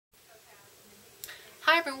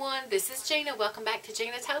everyone, this is Gina. Welcome back to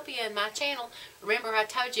Ginatopia and my channel. Remember I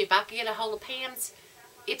told you if I could get a hold of Pam's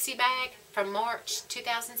Ipsy bag from March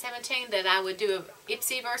 2017 that I would do a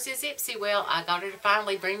Ipsy versus Ipsy. Well, I got her to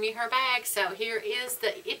finally bring me her bag. So here is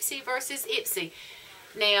the Ipsy versus Ipsy.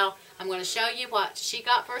 Now, I'm going to show you what she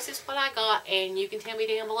got versus what I got, and you can tell me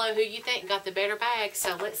down below who you think got the better bag.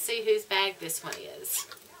 So let's see whose bag this one is.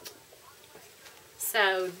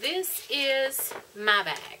 So this is my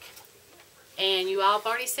bag. And you all have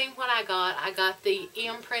already seen what I got. I got the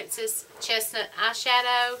Princess Chestnut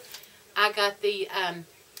eyeshadow. I got the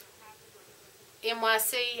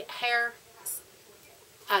NYC hair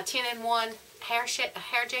 10-in-1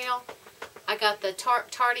 hair gel. I got the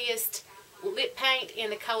Tartiest lip paint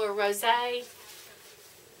in the color Rosé.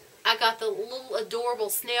 I got the little adorable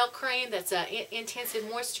Snail cream that's an intensive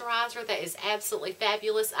moisturizer that is absolutely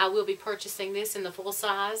fabulous. I will be purchasing this in the full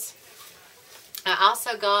size. I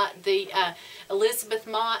also got the Elizabeth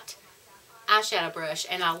Mott eyeshadow brush,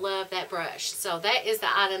 and I love that brush. So that is the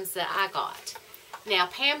items that I got. Now,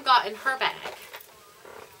 Pam got in her bag.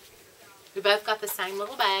 We both got the same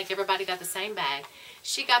little bag. Everybody got the same bag.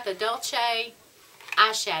 She got the Doucce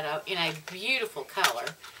eyeshadow in a beautiful color.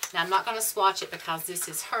 Now, I'm not going to swatch it because this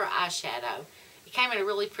is her eyeshadow. It came in a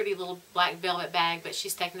really pretty little black velvet bag, but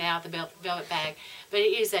she's taken it out of the velvet bag. But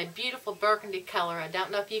it is a beautiful burgundy color. I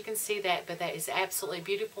don't know if you can see that, but that is absolutely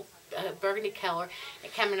beautiful burgundy color.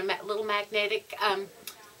 It came in a little magnetic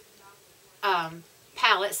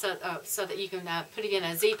palette so that you can put it in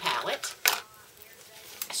a Z palette.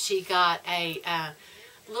 She got a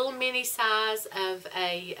little mini size of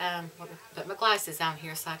a, put my glasses on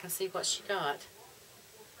here so I can see what she got.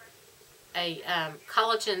 A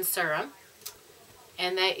collagen serum.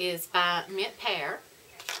 And that is by Pear.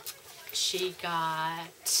 She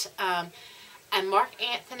got a Marc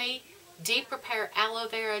Deep Repair Aloe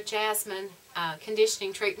Vera Jasmine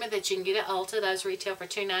conditioning treatment that you can get at Ulta. Those retail for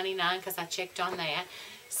 $2.99 because I checked on that.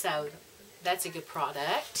 So that's a good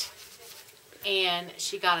product. And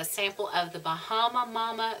she got a sample of the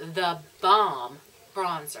Bahama The Balm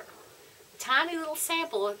bronzer. Tiny little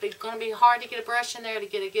sample. It's going to be hard to get a brush in there to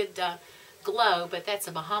get a good glow, but that's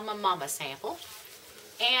a Bahama sample.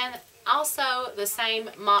 And also the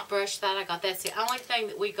same Mott brush that I got. That's the only thing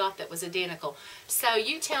that we got that was identical. So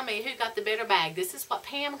you tell me who got the better bag. This is what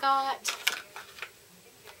Pam got.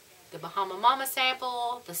 The Bahama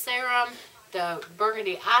sample, the serum, the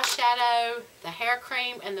burgundy eyeshadow, the hair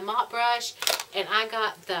cream, and the Mott brush. And I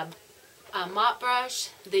got the Mott brush,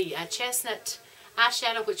 the Chestnut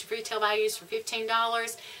eyeshadow, which retail values for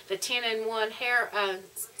 $15. The 10-in-1 hair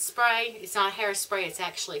spray. It's not a hair spray. It's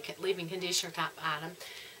actually a leave-in conditioner type item.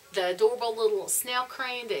 The adorable little Snail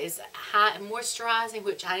cream that is high and moisturizing,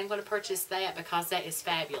 which I am going to purchase that because that is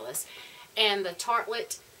fabulous. And the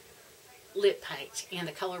Tartlet lip paint in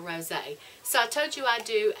the color Rosé. So I told you I'd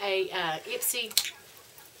do a Ipsy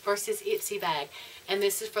versus Ipsy bag. And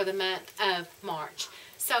this is for the month of March.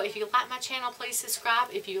 So if you like my channel, please subscribe.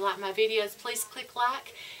 If you like my videos, please click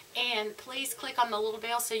like. And please click on the little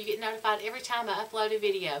bell so you get notified every time I upload a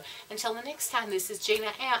video. Until the next time, this is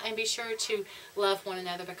Gina out. And be sure to love one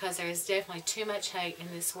another because there is definitely too much hate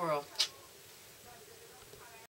in this world.